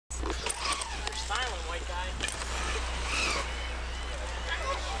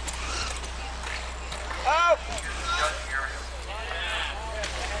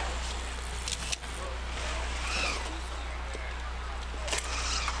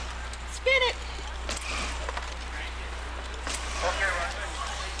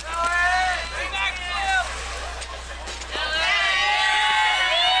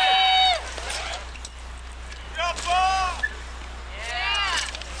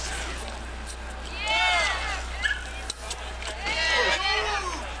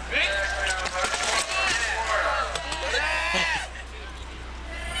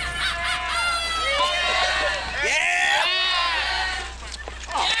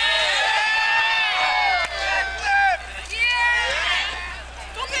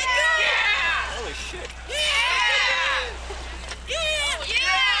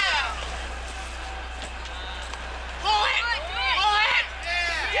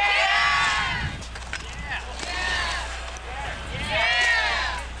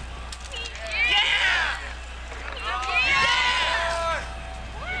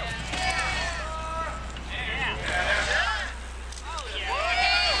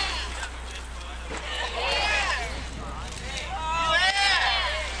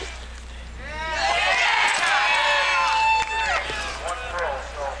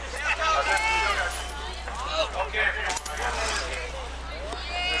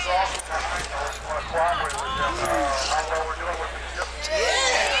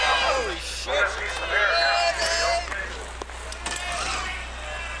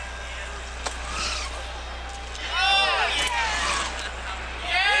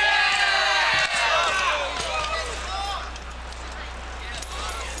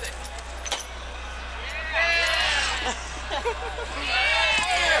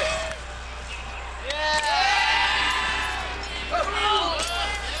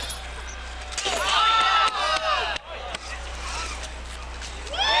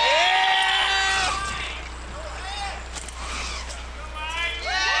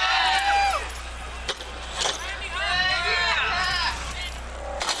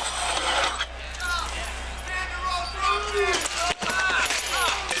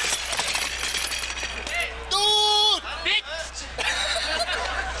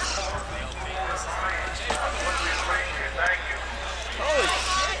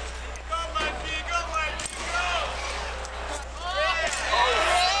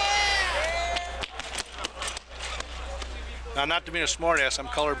Now, not to be a smartass, I'm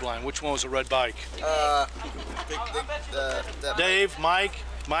colorblind. Which one was a red bike? Dave, Mike,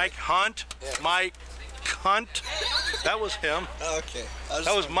 Hunt, yeah. Mike, Hunt. That was him. Okay.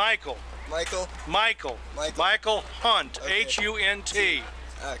 That was Michael. Michael Hunt. Okay. H-U-N-T.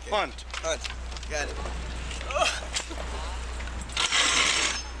 Okay. Hunt. Got it.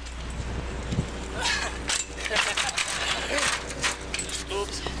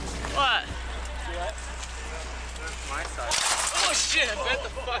 Oops. What? My side. Oh shit, I bent the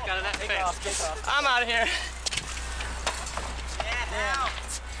fuck out of that face. I'm out of here. Yeah.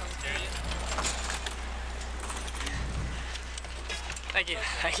 Thank you.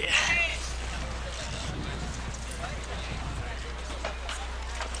 Thank you.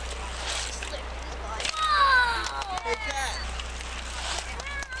 Hey, Pat.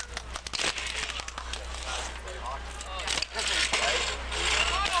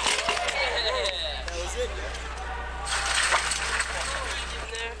 That was it.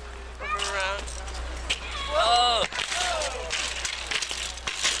 Oh!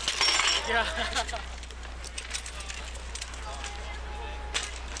 Yeah.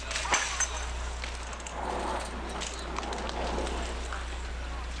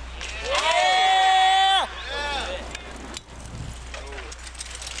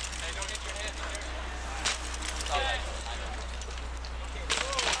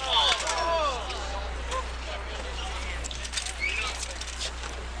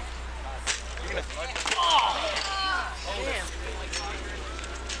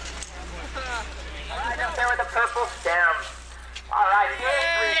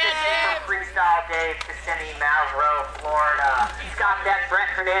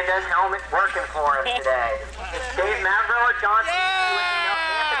 Helmet working for him today. It's Dave Mavro or John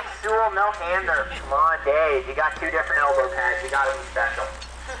no-hander. Come on, Dave. You got 2 different elbow pads. You got to be special.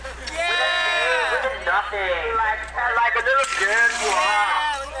 With a nothing. Like a little good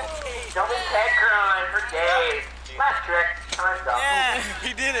walk. Double peg grind for Dave. Last trick. Time's up. Yeah,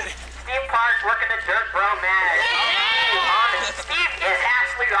 he did it. Steve Park's working the dirt bro mag. Steve is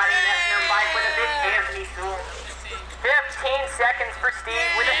actually riding an SM bike with a big Anthony tool. 15 seconds for Steve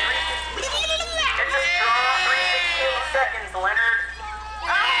with a 316. It's a strong 316 seconds, Leonard.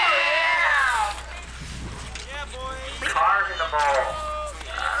 Oh, yeah! Yeah, boy. Cars in the bowl.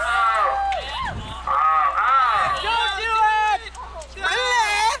 Oh. Don't do it!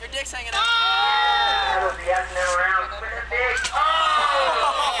 Your dick's hanging out. That was the SNL round with a big,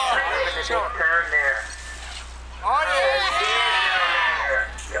 with a big turn there. Oh, yeah.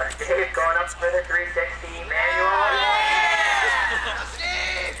 Dave going up for the 360 manual.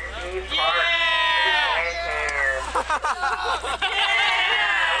 Steve Park,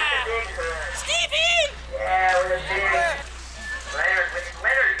 Stevie! yeah, with a big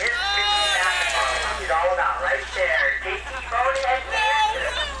Leonard is he's all about right there. JT Sony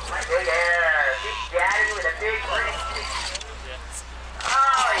Handycam. Big air. Big daddy with a big ring.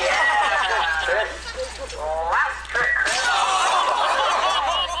 Oh yeah. Good. Last trick.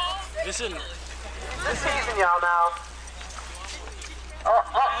 Listen. This season, y'all know.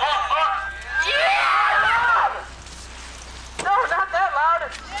 Yeah! No, not that loud.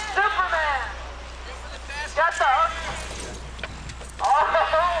 It's Superman. Got the.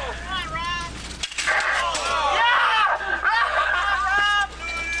 Yeah!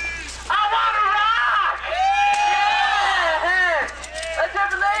 I want to rock! Yeah! Let's have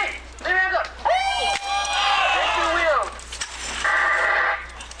the Leigh. Leigh hands up. Take 2 wheels.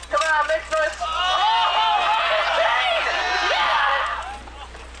 Come on, make noise.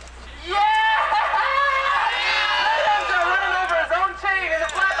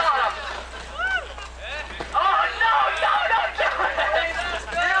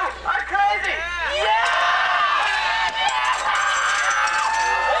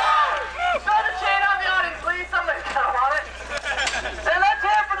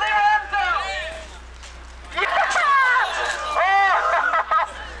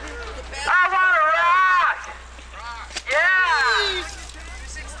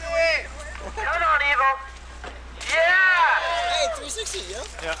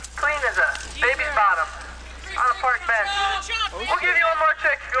 Yeah. Clean as a baby's bottom on a park bench. We'll give you one more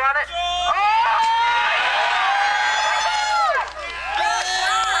trick if you want it. Oh!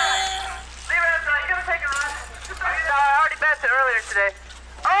 Leigh, you gonna take a run? I already bent it earlier today.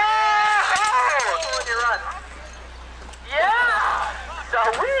 Oh! When you run. Yeah!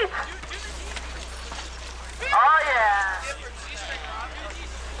 Sweet! Oh yeah!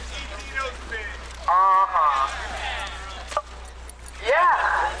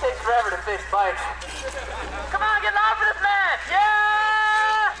 Yeah! It takes forever to fix bikes. Come on, get loud for the